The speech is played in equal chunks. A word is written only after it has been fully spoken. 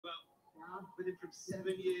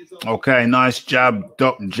Okay, nice jab,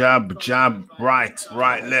 duck, jab, jab, right,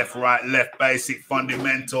 left. Basic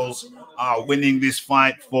fundamentals are winning this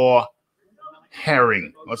fight for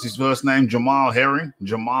Herring. What's his first name? Jamal Herring.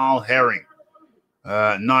 Jamal Herring.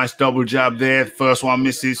 Nice double jab there. First one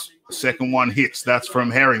misses. Second one hits. That's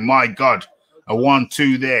from Herring. My God. A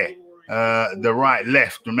 1-2 there. The right,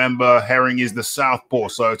 left. Remember, Herring is the southpaw.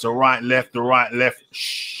 So it's a right, left, the right, left.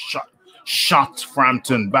 Shot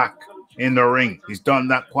Frampton back in the ring. He's done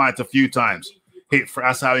that quite a few times.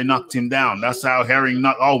 That's how he knocked him down. That's how Herring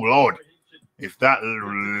knocked. Oh, Lord. If that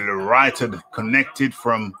right had connected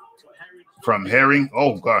from Herring,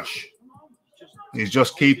 oh, gosh. He's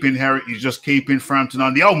just keeping Frampton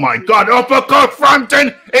on the. Oh my God! Uppercut!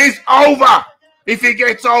 Frampton is over. If he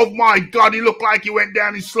gets over, my God, he looked like he went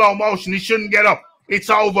down in slow motion. He shouldn't get up. It's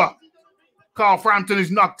over. Carl Frampton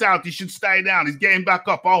is knocked out. He should stay down. He's getting back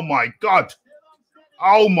up. Oh my God!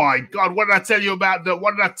 Oh my God! What did I tell you about the?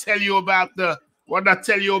 What did I tell you about the? What did I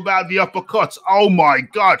tell you about the uppercuts? Oh my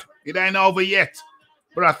God! It ain't over yet,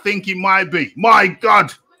 but I think it might be. My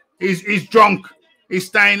God! He's drunk. He's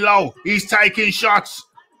staying low. He's taking shots.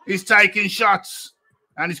 He's taking shots.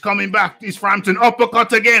 And he's coming back. He's Frampton.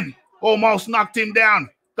 Uppercut again. Almost knocked him down.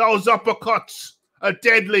 Those uppercuts are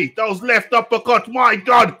deadly. Those left uppercuts. My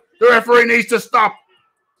God. The referee needs to stop.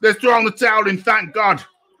 They're throwing the towel in. Thank God.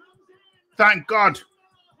 Thank God.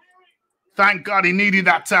 Thank God he needed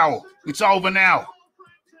that towel. It's over now.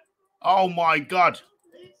 Oh, my God.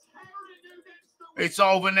 It's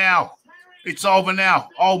over now. It's over now.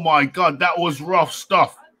 Oh, my God. That was rough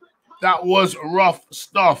stuff. That was rough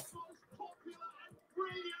stuff.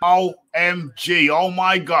 OMG. Oh,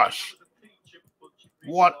 my gosh.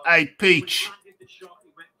 What a peach.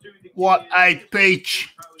 What a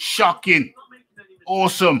peach. Shocking.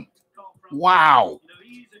 Awesome. Wow.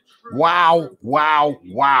 Wow. Wow.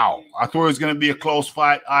 Wow. I thought it was going to be a close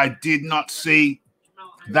fight. I did not see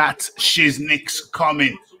that Shizniks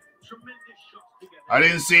coming. I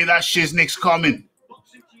didn't see that Shizniks coming.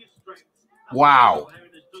 Wow.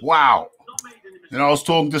 Wow. And I was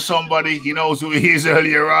talking to somebody, he knows who he is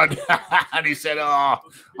earlier on. And he said, oh,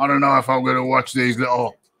 I don't know if I'm going to watch these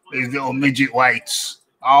little midget weights.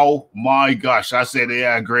 Oh, my gosh. I said,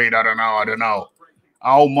 yeah, great. I don't know.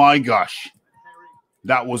 Oh, my gosh.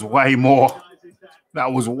 That was way more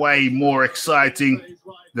exciting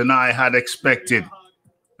than I had expected.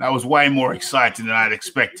 That was way more exciting than I'd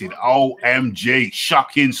expected. OMG.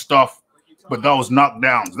 Shocking stuff. But those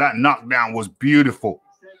knockdowns, that knockdown was beautiful.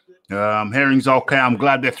 Herring's okay. I'm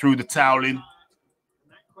glad they threw the towel in.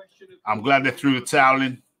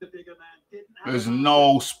 There's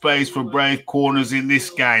no space for brave corners in this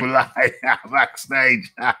game.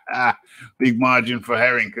 Backstage. Big margin for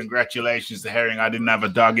Herring. Congratulations to Herring. I didn't have a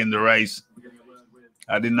dog in the race.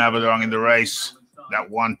 That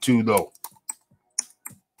 1-2, though.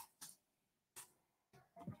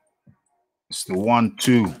 It's the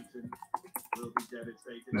 1-2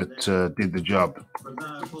 that did the job.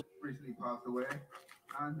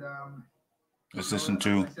 Let's listen to.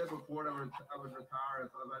 I said before I would retire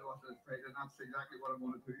if I lost this fight, and that's exactly what I'm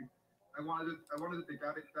going to do. I wanted to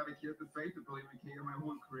dedicate the fight to Billy McKay and my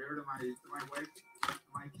whole career to my wife, to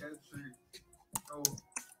my kids, who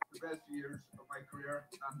the best years of my career.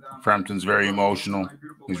 And Frampton's very emotional.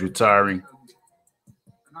 He's retiring.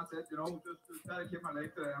 And that's it, just dedicate my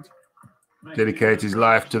life to them. Dedicate his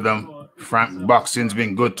life to them. Boxing's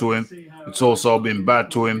been good to him. It's also been bad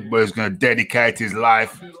to him, but he's going to dedicate his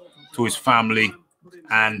life to his family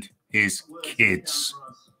and his kids.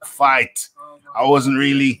 Fight. I wasn't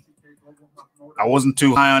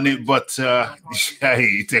too high on it, but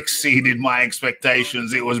it exceeded my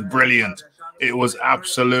expectations. It was brilliant. It was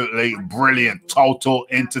absolutely brilliant. Total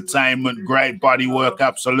entertainment, great body work,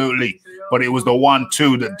 absolutely. But it was the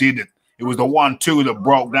 1-2 that did it. It was the 1-2 that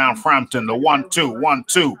broke down Frampton. The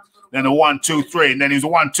 1-2, then the 1-2-3, and then he was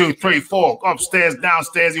 1-2-3-4. Upstairs,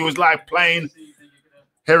 downstairs. He was like playing.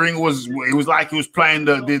 Herring was like he was playing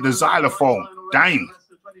the xylophone. Dang.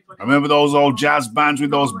 I remember those old jazz bands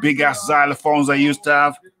with those big ass xylophones they used to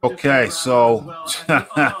have. Okay, so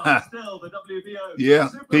yeah,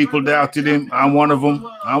 people doubted him. I'm one of them.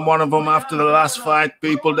 After the last fight.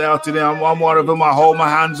 People doubted him. I'm one of them. I hold my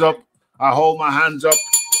hands up. I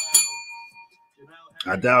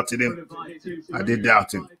doubted him. I did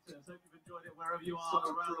doubt him.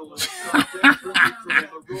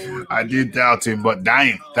 I did doubt him, but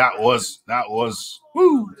damn, that was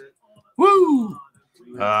woo.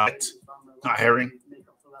 Not Herring.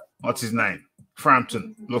 What's his name?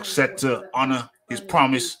 Frampton looks set to honor his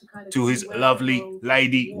promise to his lovely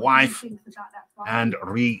lady wife and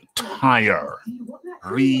retire.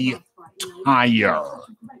 higher.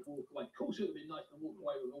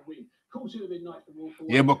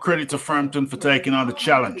 Yeah, but credit to Frampton for taking on the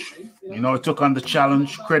challenge. You know, he took on the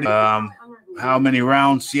challenge. Credit. How many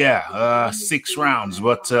rounds? Yeah, 6 rounds.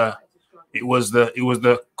 But it was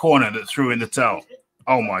the corner that threw in the towel.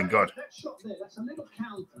 Oh my God.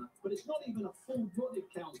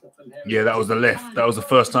 Yeah, that was the left. That was the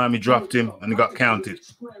first time he dropped him and he got counted.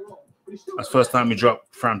 That's the first time he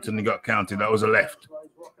dropped Frampton and he got counted. That was a left.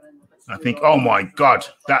 I think, oh my God,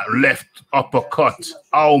 that left uppercut.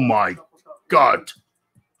 Oh my God.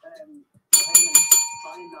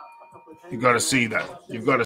 You got to see that. You've got to